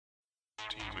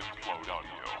Team Implode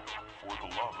Audio. For the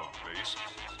love of bass,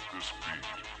 this beat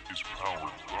is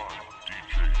powered by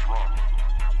DJ Drop.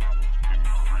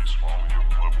 Increase volume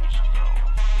levels now.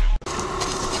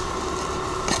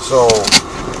 So,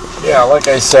 yeah, like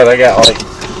I said, I got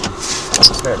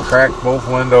cracked both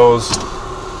windows,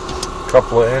 a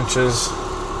couple of inches,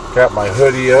 got my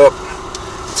hoodie up,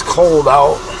 it's cold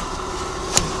out,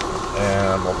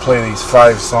 and we'll play these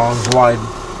 5 songs wide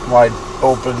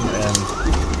open, and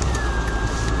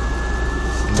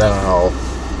then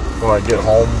when I get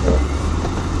home,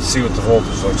 we'll see what the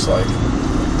voltage looks like.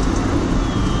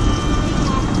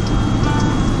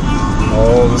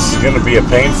 Oh, this is going to be a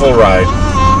painful ride.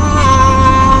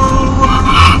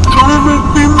 Don't make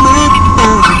me make it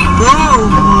down,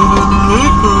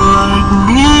 make it like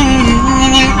me,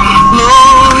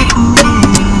 like me.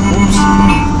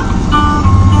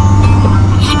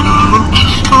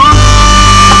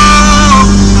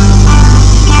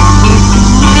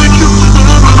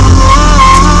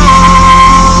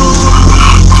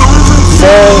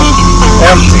 Full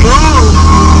empty.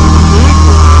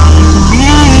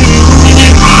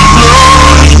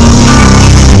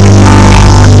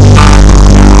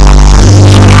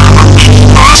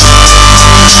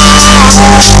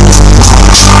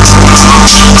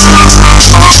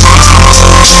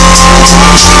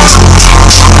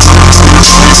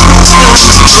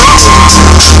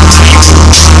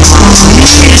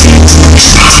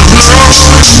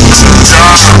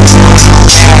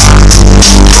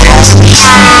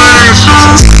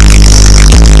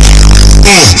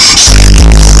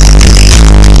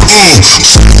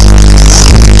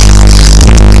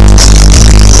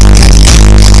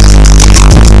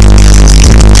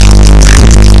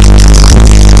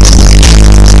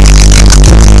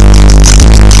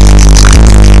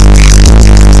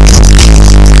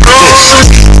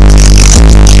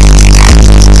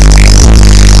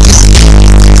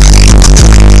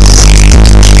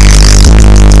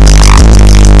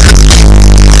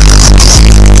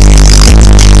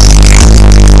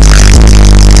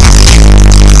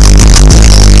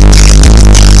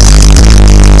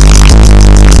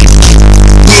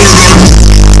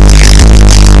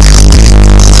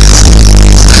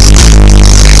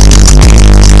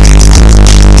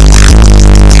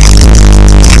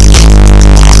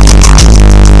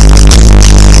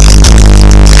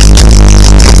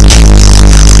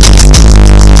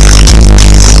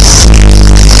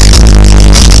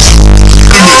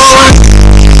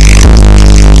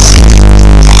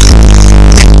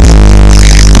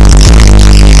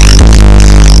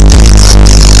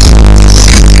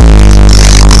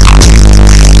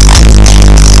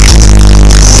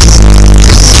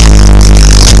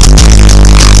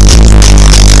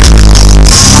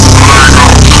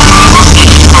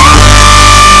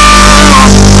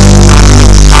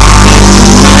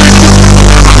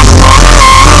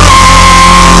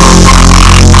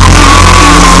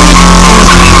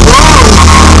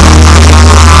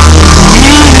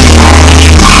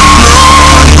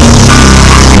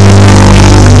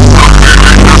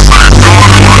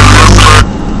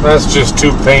 That's just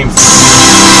too painful.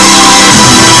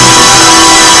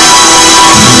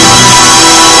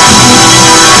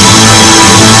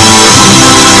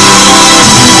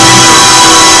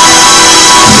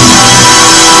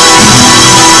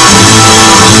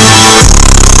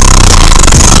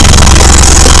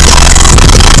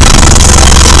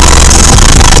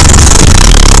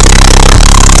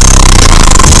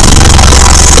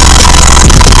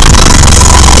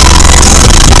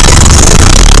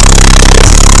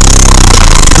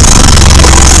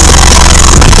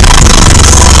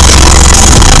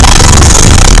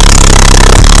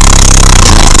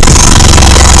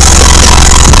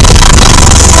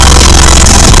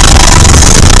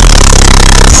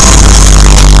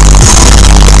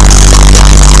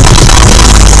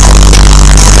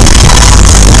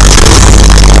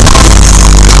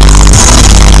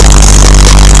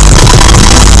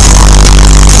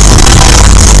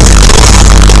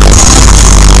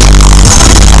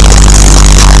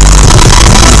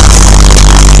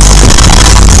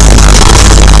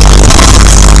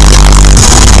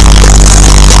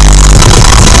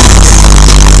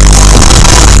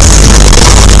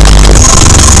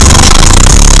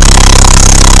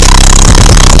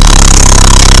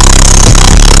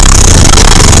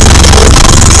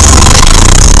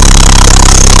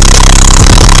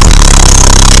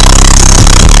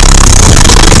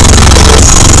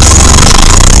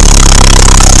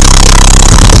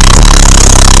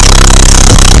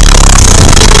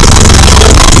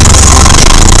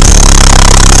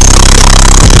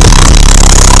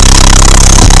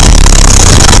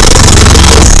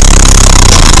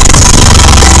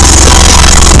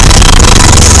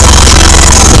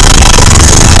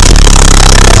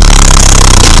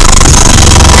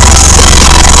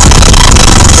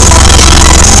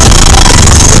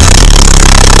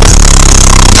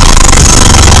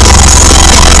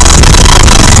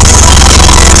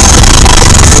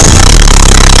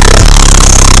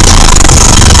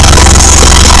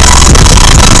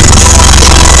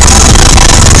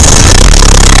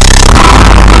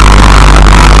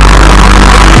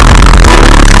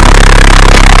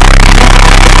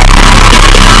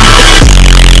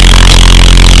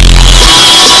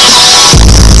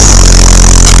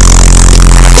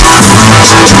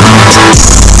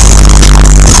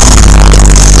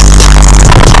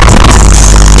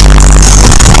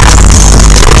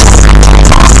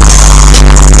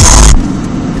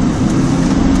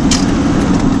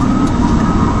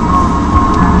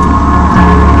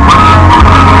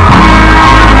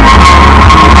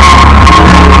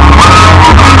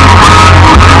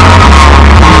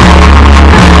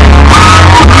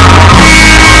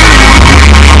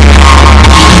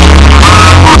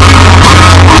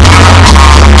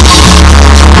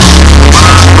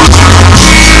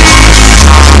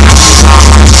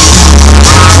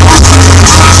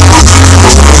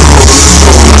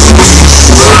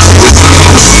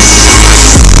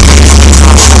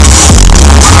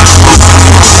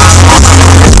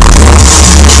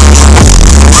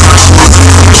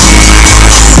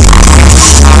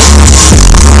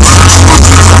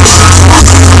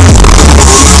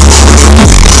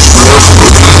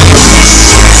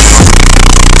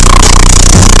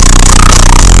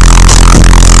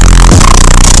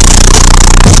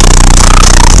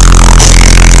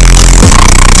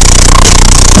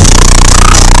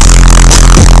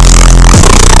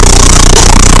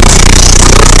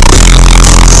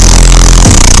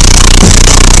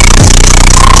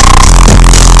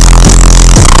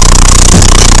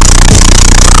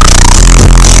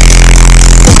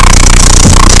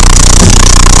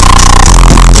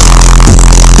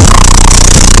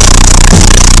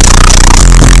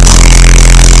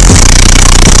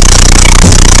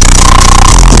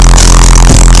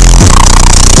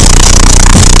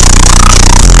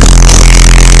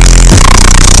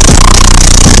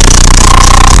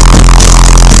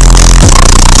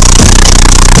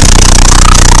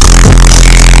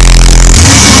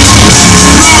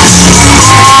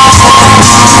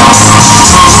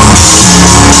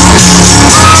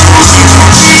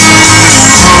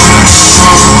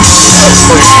 That's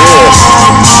pretty good.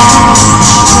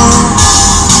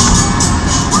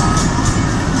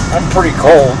 I'm pretty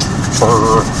cold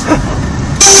for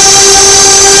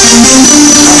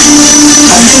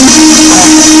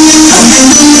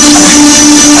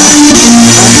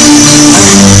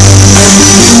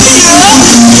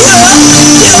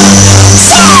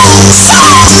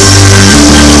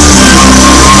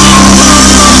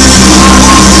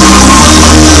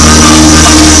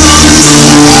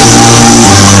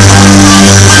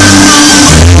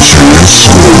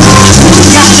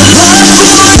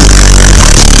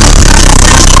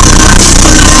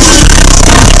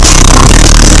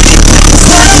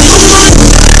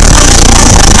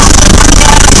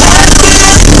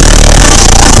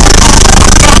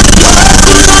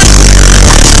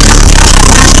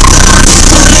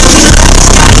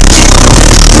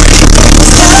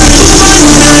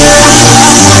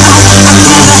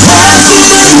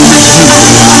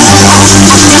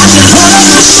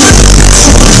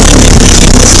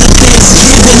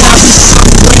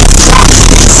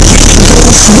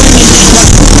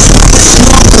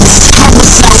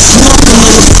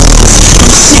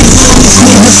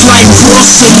like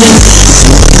porcelain.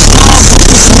 All of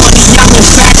this money I'm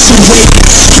infatuated.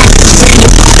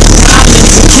 Captivated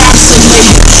islands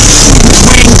encapsulated.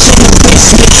 Range in the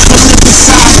basement, Olympic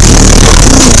side.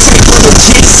 Take what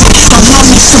adjacent. I love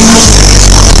me some money.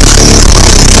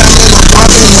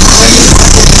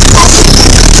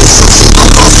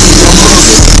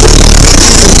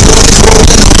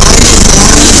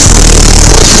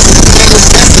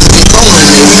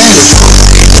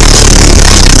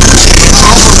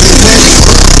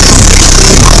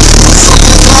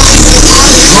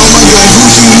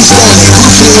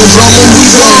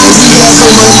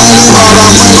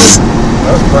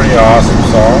 That's a pretty awesome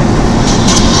song.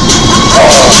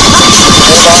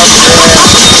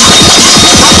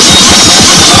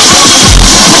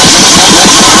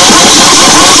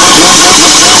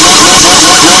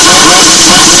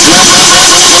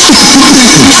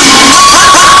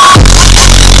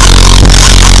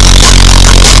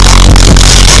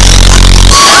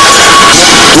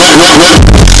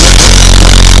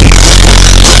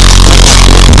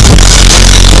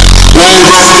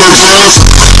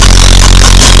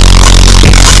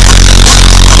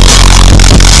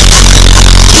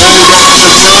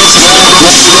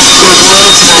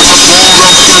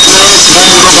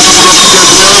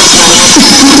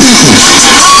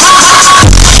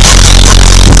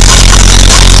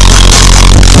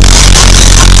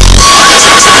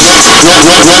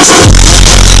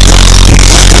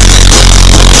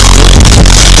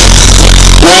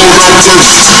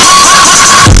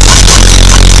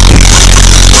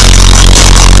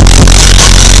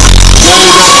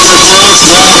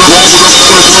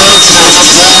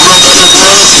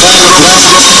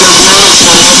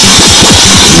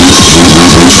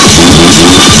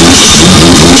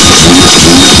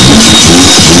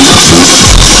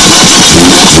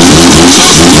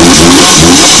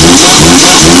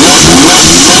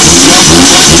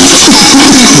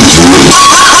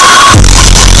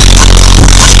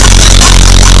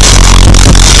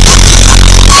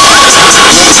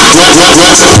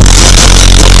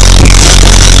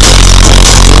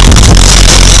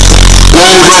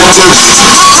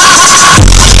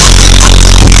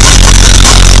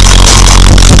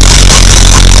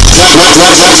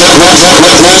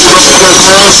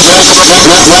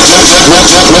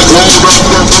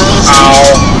 Ow,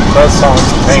 that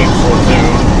song's painful,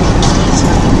 dude.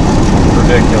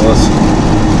 Ridiculous.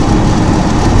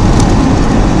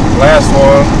 Last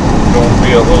one, gonna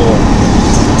be a little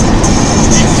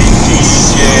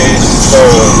DJ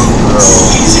Soul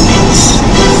Girl.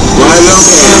 Right on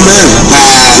the man,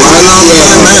 right on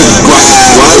the man, right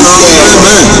on the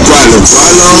man, right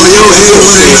on your head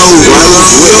when it goes, right on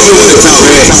your head when it talk,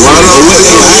 right on with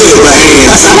your head by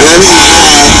hands, you know what I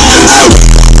mean?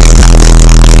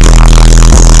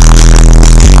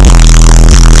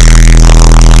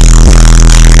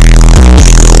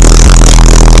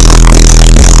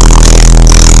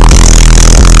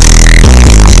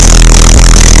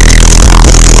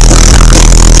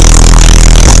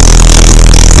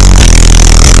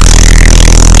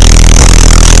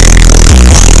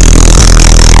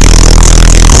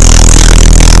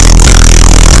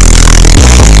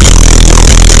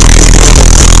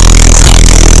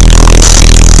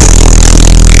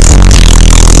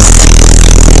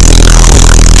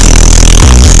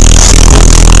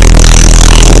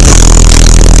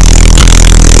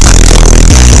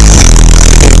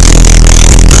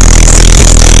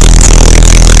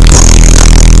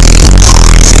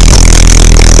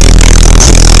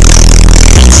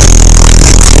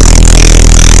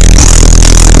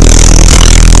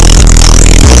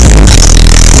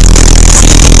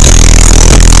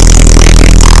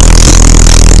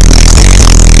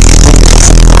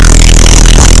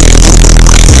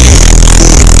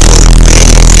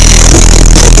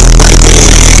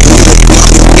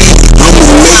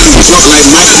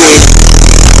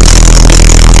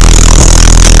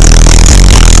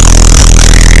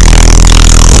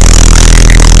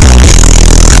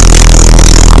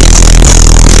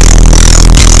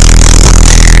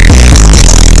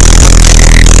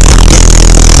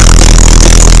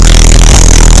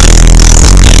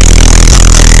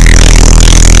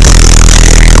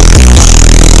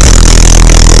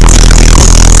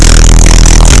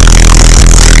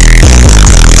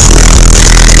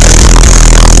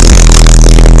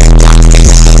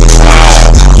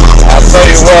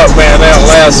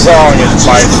 last song is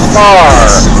by far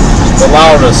the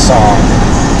loudest song.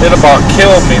 It about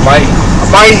killed me. My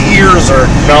ears are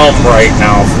numb right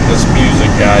now from this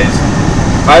music, guys.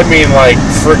 I mean, like,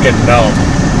 freaking numb.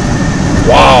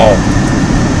 Wow.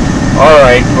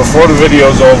 Alright, before the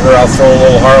video's over, I'll throw a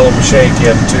little Harlem Shake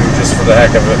in too, just for the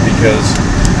heck of it, because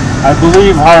I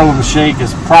believe Harlem Shake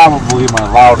is probably my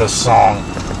loudest song.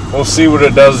 We'll see what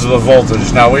it does to the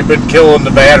voltage. Now, we've been killing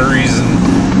the batteries and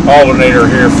alternator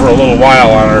here for a little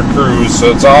while on our cruise,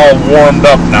 so it's all warmed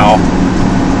up now.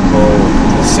 So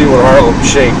we'll see what Harlem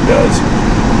Shake does.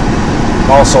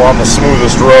 I'm also on the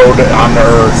smoothest road on the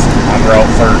earth, on Route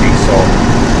 30, so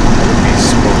it'll be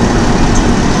smooth.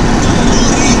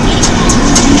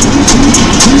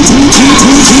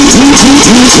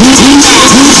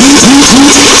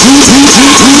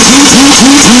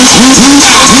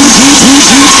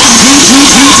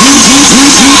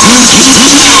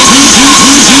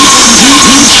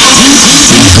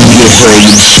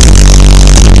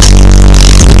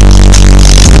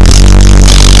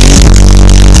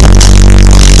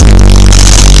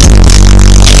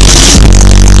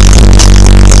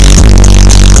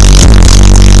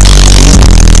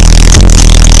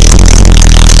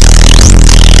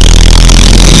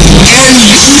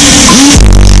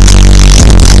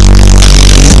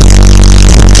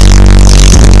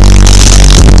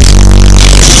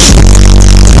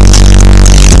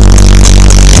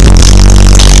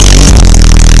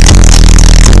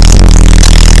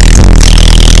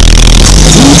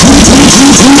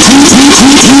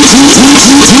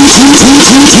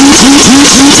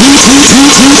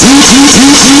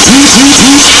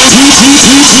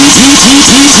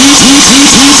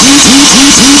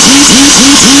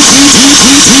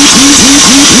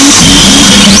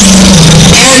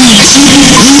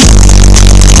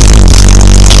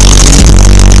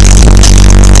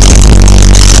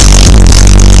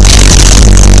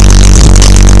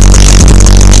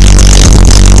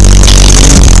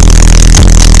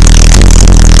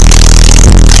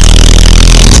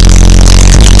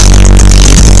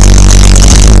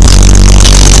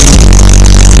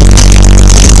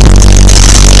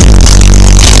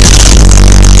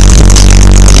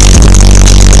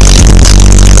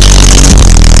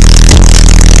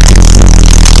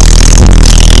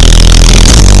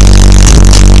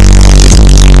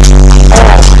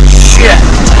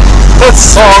 That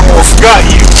song